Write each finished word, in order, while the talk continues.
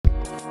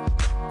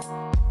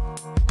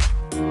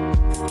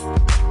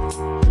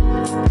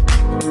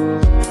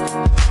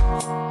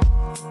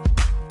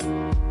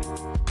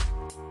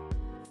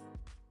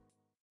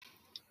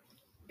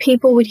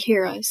People would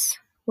hear us,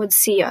 would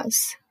see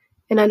us,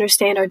 and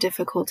understand our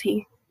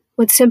difficulty,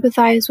 would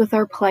sympathize with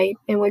our plight,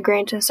 and would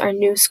grant us our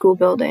new school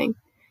building.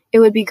 It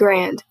would be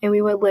grand, and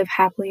we would live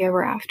happily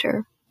ever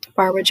after.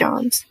 Barbara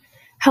Johns.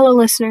 Hello,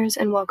 listeners,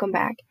 and welcome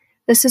back.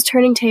 This is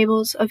Turning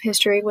Tables of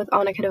History with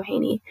Annika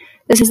Doheny.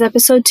 This is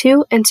episode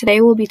 2, and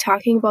today we'll be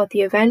talking about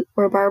the event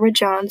where Barbara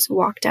Johns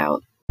walked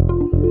out.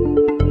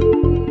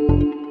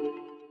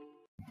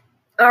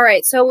 All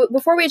right, so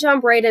before we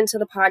jump right into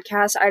the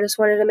podcast, I just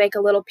wanted to make a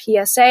little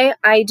PSA.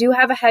 I do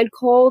have a head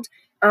cold.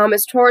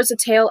 It's towards the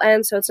tail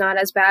end, so it's not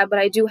as bad, but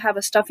I do have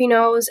a stuffy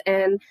nose,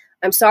 and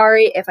I'm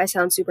sorry if I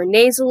sound super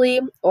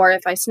nasally or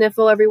if I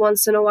sniffle every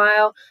once in a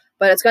while,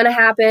 but it's going to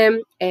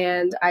happen,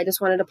 and I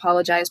just wanted to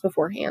apologize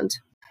beforehand.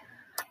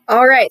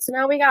 All right, so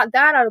now we got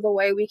that out of the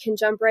way, we can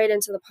jump right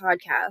into the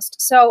podcast.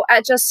 So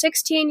at just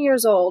 16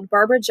 years old,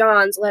 Barbara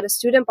Johns led a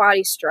student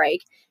body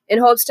strike in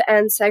hopes to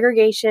end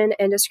segregation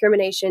and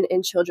discrimination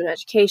in children's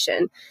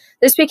education.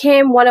 This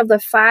became one of the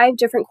 5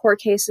 different court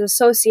cases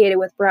associated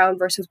with Brown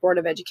versus Board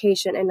of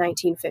Education in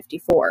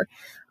 1954.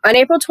 On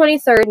April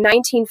 23,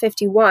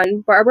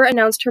 1951, Barbara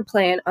announced her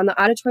plan on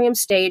the auditorium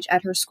stage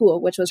at her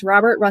school, which was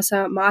Robert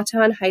Russa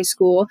Matan High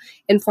School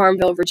in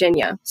Farmville,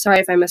 Virginia. Sorry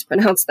if I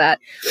mispronounced that.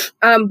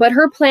 But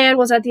her plan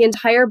was that the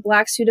entire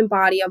Black student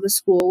body of the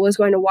school was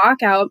going to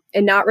walk out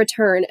and not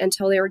return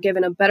until they were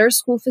given a better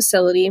school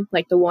facility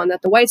like the one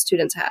that the white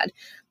students had.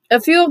 A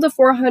few of the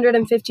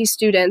 450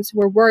 students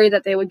were worried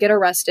that they would get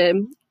arrested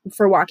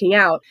for walking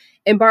out,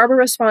 and Barbara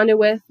responded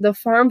with, "The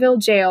Farmville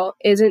jail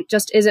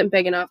isn't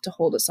big enough to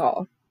hold us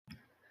all."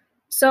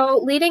 So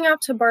leading up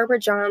to Barbara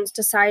Johns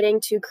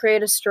deciding to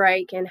create a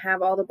strike and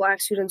have all the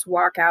Black students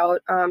walk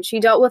out,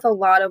 she dealt with a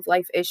lot of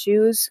life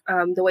issues,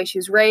 the way she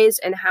was raised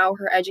and how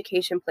her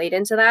education played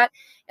into that.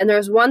 And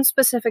there's one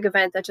specific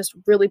event that just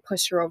really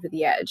pushed her over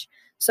the edge.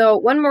 So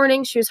one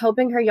morning she was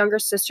helping her younger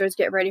sisters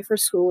get ready for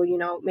school,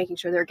 making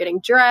sure they're getting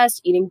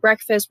dressed, eating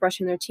breakfast,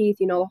 brushing their teeth,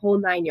 the whole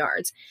 9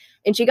 yards.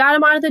 And she got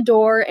them out of the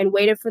door and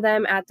waited for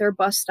them at their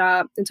bus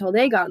stop until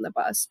they got on the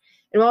bus.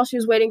 And while she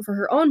was waiting for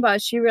her own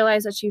bus, she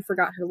realized that she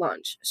forgot her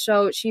lunch.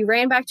 So she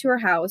ran back to her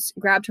house,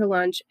 grabbed her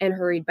lunch, and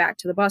hurried back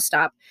to the bus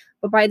stop.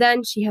 But by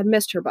then, she had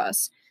missed her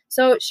bus.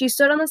 So she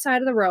stood on the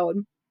side of the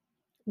road,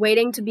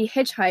 waiting to be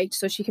hitchhiked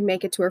so she could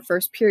make it to her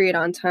first period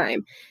on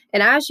time.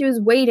 And as she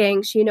was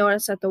waiting, she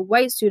noticed that the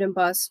white student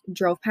bus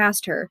drove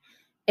past her.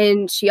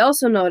 And she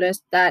also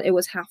noticed that it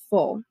was half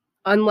full,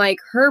 unlike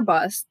her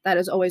bus that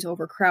is always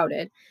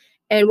overcrowded.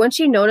 And when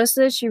she noticed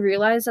this, she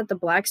realized that the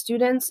Black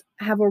students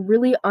have a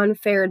really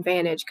unfair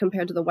advantage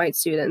compared to the white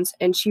students,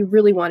 and she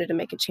really wanted to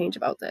make a change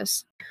about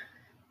this.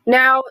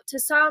 Now, to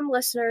some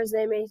listeners,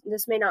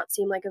 this may not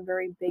seem like a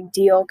very big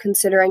deal,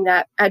 considering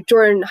that at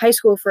Jordan High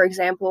School, for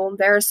example,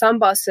 there are some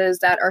buses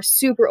that are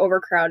super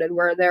overcrowded,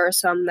 where there are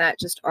some that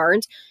just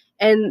aren't.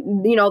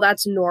 And,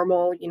 that's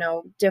normal.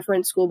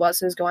 Different school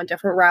buses go on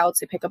different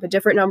routes. They pick up a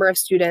different number of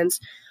students.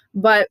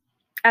 But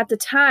at the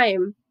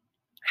time,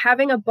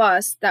 having a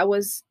bus that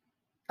was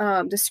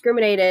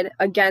discriminated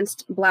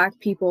against Black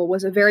people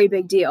was a very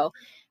big deal.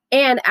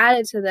 And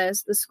added to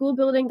this, the school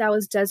building that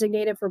was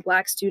designated for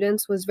Black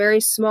students was very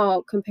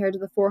small compared to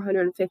the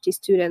 450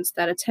 students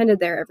that attended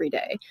there every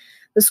day.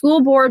 The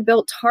school board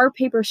built tar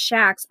paper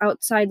shacks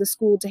outside the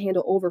school to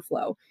handle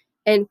overflow.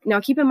 And now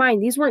keep in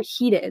mind, these weren't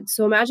heated.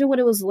 So imagine what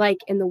it was like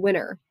in the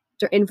winter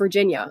in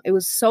Virginia. It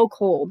was so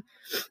cold.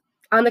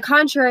 On the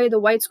contrary, the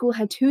white school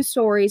had 2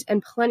 stories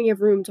and plenty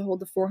of room to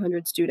hold the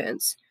 400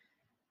 students.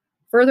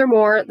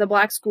 Furthermore, the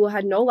Black school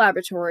had no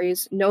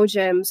laboratories, no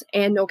gyms,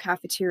 and no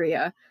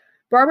cafeteria.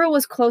 Barbara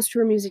was close to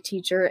her music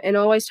teacher and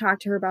always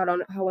talked to her about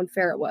how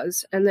unfair it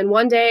was. And then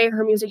one day,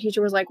 her music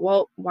teacher was like,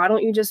 "Well, why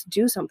don't you just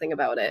do something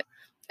about it?"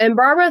 And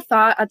Barbara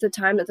thought at the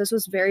time that this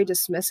was very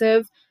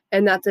dismissive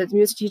and that the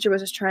music teacher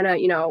was just trying to,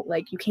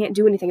 you can't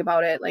do anything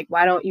about it. Like,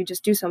 why don't you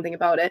just do something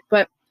about it?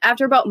 But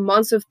after about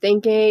months of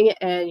thinking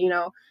and,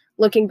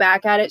 looking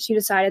back at it, she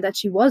decided that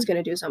she was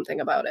going to do something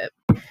about it.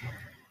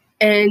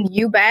 And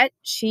you bet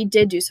she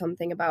did do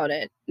something about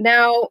it.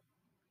 Now,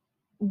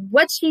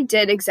 what she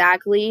did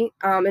exactly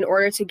in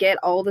order to get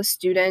all the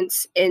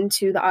students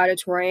into the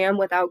auditorium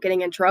without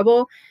getting in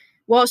trouble,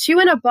 well, she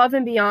went above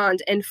and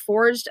beyond and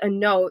forged a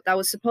note that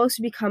was supposed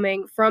to be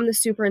coming from the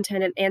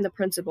superintendent and the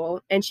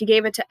principal, and she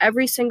gave it to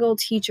every single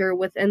teacher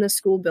within the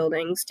school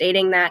building,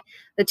 stating that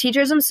the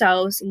teachers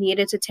themselves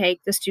needed to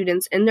take the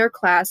students in their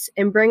class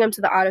and bring them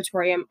to the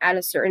auditorium at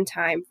a certain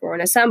time for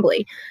an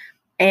assembly.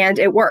 And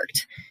it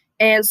worked.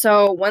 And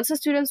so once the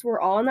students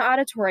were all in the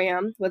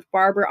auditorium with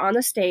Barbara on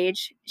the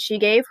stage, she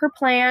gave her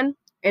plan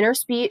in her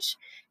speech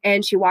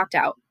and she walked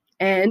out,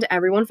 and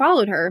everyone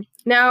followed her.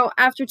 Now,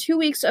 after 2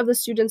 weeks of the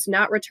students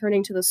not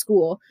returning to the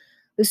school,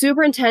 the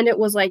superintendent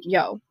was like,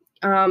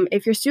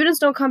 if your students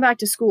don't come back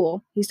to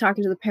school," he's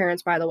talking to the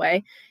parents, by the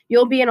way,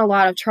 "you'll be in a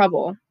lot of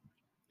trouble."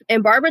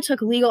 And Barbara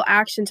took legal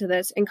action to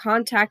this and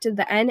contacted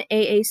the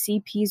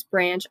NAACP's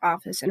branch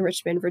office in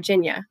Richmond,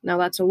 Virginia. Now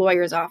that's a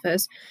lawyer's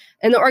office.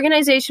 And the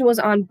organization was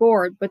on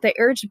board, but they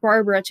urged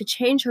Barbara to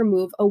change her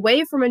move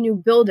away from a new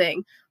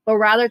building, but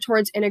rather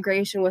towards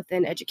integration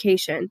within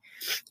education.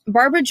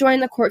 Barbara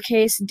joined the court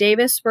case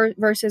Davis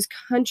versus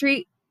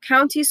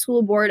County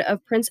School Board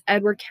of Prince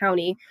Edward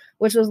County,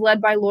 which was led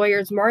by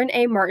lawyers Martin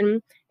A.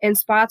 Martin and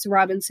Spots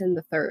Robinson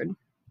III.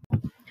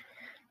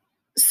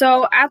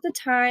 So at the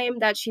time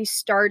that she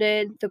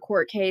started the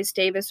court case,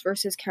 Davis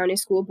versus County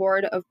School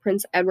Board of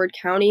Prince Edward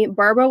County,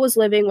 Barbara was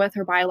living with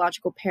her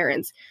biological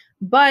parents.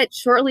 But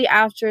shortly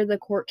after the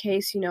court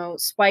case,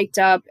 spiked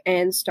up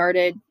and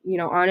started,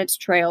 on its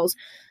trails,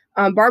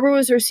 Barbara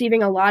was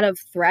receiving a lot of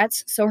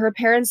threats. So her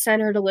parents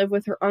sent her to live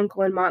with her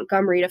uncle in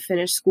Montgomery to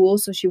finish school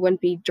so she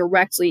wouldn't be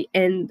directly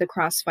in the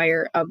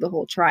crossfire of the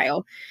whole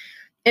trial.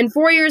 And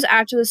 4 years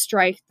after the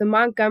strike, the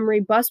Montgomery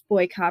bus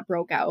boycott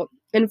broke out.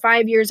 And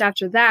 5 years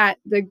after that,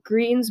 the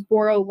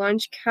Greensboro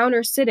lunch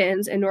counter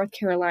sit-ins in North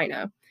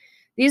Carolina.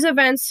 These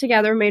events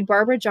together made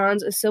Barbara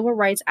Johns a civil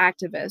rights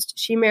activist.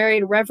 She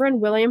married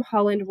Reverend William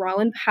Holland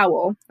Rollin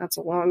Powell, that's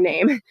a long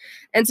name,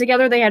 and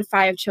together they had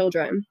 5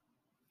 children.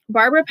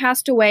 Barbara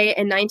passed away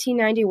in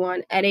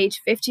 1991 at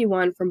age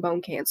 51 from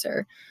bone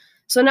cancer.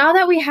 So now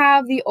that we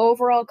have the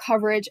overall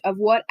coverage of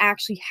what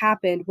actually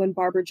happened when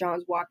Barbara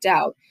Johns walked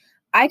out,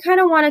 I kind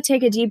of want to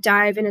take a deep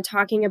dive into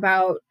talking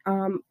about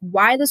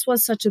why this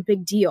was such a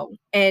big deal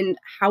and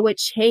how it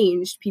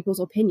changed people's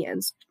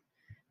opinions.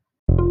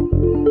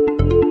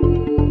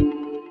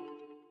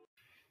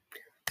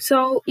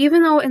 So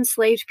even though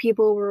enslaved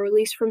people were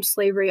released from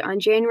slavery on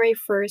January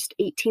 1st,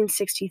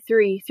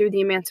 1863 through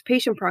the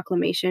Emancipation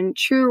Proclamation,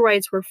 true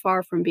rights were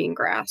far from being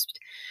grasped.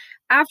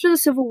 After the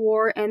Civil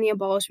War and the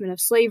abolishment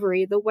of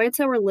slavery, the whites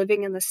that were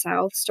living in the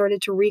South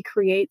started to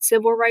recreate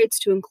civil rights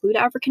to include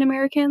African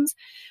Americans.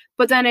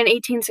 But then in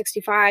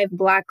 1865,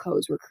 black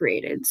codes were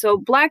created. So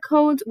black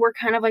codes were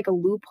kind of like a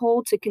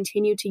loophole to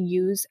continue to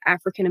use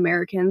African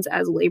Americans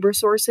as labor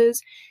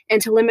sources and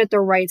to limit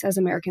their rights as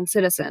American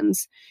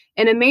citizens.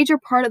 And a major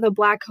part of the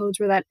black codes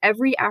were that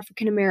every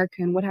African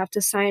American would have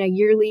to sign a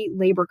yearly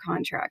labor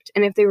contract.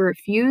 And if they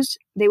refused,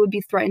 they would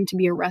be threatened to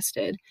be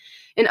arrested.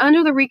 And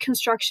under the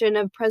Reconstruction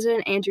of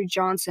President Andrew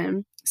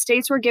Johnson,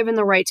 states were given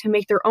the right to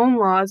make their own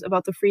laws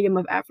about the freedom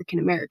of African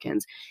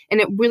Americans.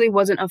 And it really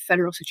wasn't a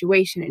federal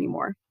situation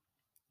anymore.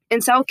 In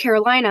South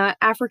Carolina,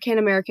 African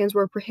Americans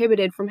were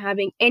prohibited from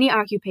having any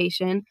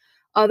occupation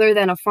other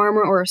than a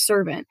farmer or a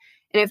servant.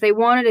 And if they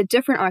wanted a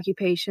different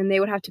occupation, they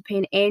would have to pay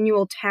an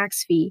annual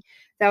tax fee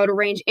that would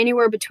range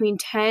anywhere between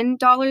 $10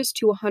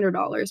 to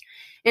 $100.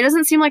 It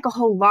doesn't seem like a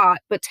whole lot,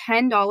 but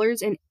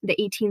 $10 in the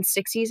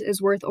 1860s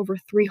is worth over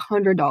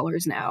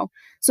 $300 now.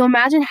 So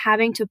imagine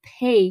having to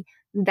pay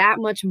that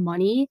much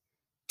money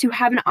to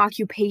have an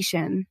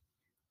occupation.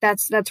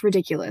 That's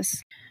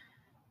ridiculous.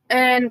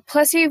 And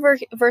Plessy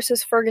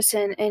versus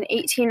Ferguson in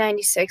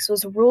 1896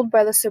 was ruled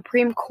by the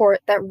Supreme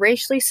Court that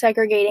racially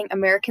segregating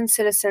American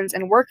citizens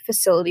in work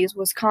facilities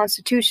was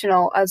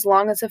constitutional as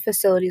long as the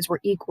facilities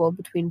were equal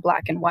between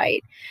black and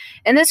white.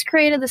 And this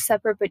created the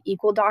separate but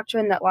equal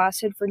doctrine that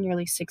lasted for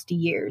nearly 60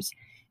 years.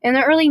 In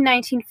the early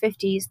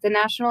 1950s, the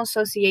National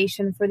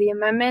Association for the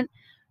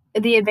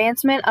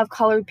Advancement of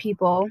Colored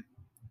People,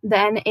 the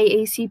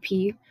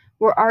NAACP,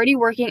 were already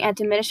working at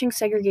diminishing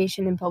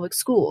segregation in public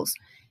schools.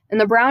 And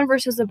the Brown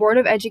versus the Board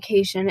of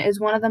Education is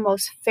one of the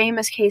most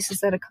famous cases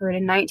that occurred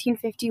in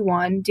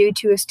 1951 due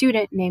to a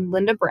student named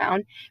Linda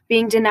Brown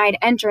being denied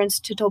entrance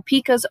to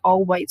Topeka's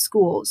all-white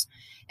schools.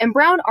 And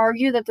Brown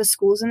argued that the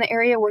schools in the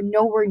area were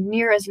nowhere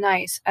near as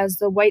nice as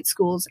the white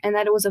schools and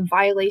that it was a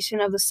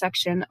violation of the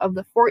section of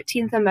the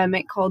 14th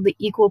Amendment called the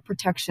Equal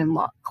Protection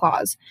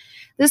Clause.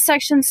 This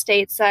section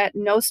states that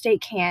no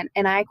state can,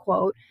 and I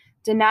quote,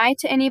 deny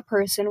to any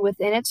person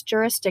within its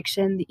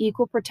jurisdiction the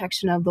equal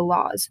protection of the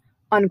laws,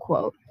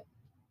 unquote.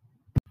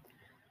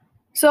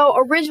 So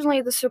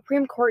originally, the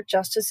Supreme Court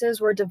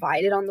justices were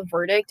divided on the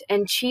verdict,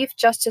 and Chief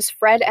Justice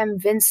Fred M.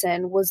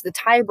 Vinson was the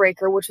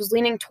tiebreaker, which was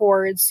leaning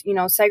towards,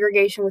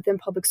 segregation within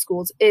public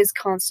schools is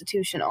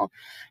constitutional.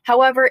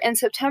 However, in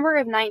September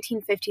of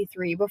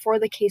 1953, before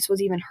the case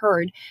was even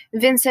heard,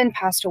 Vinson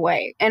passed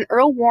away, and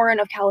Earl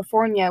Warren of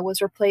California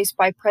was replaced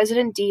by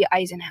President D.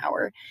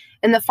 Eisenhower.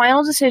 And the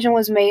final decision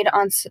was made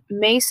on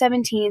May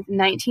 17,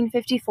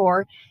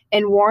 1954,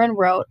 and Warren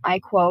wrote, I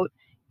quote,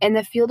 "In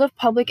the field of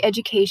public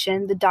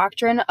education, the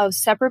doctrine of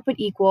separate but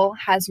equal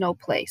has no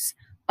place,"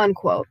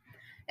 unquote.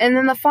 And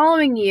then the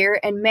following year,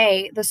 in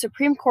May, the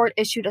Supreme Court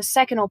issued a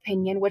second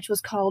opinion, which was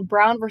called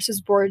Brown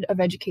versus Board of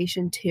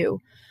Education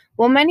 2.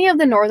 While many of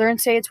the northern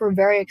states were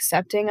very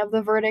accepting of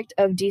the verdict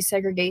of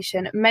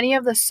desegregation, many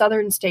of the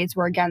southern states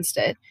were against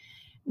it.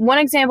 One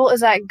example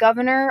is that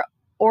Governor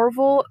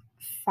Orville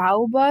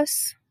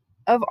Faubus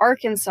of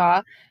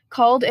Arkansas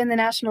called in the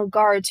National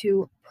Guard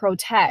to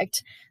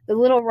protect the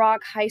Little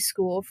Rock High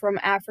School from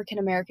African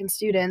American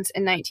students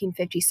in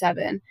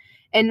 1957,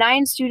 and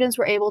 9 students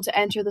were able to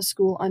enter the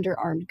school under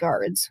armed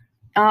guards.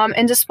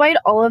 And despite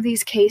all of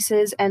these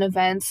cases and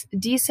events,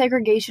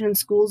 desegregation in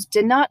schools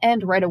did not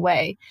end right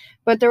away,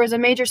 but there was a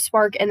major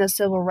spark in the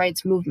civil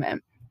rights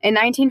movement. In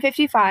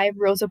 1955,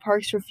 Rosa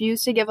Parks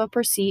refused to give up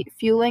her seat,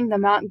 fueling the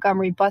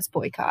Montgomery bus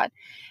boycott.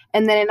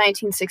 And then in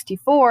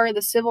 1964,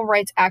 the Civil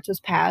Rights Act was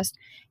passed,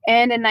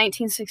 and in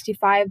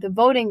 1965, the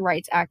Voting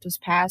Rights Act was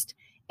passed,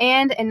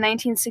 and in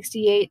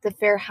 1968, the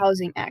Fair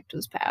Housing Act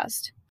was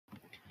passed.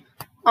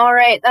 All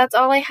right, that's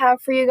all I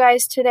have for you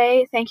guys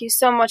today. Thank you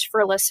so much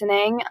for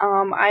listening.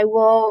 I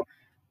will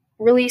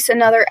release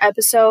another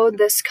episode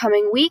this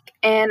coming week,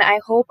 and I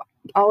hope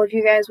all of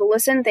you guys will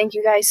listen. Thank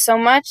you guys so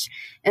much.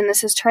 And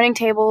this is Turning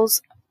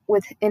Tables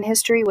in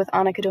History with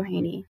Annika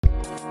Doheny.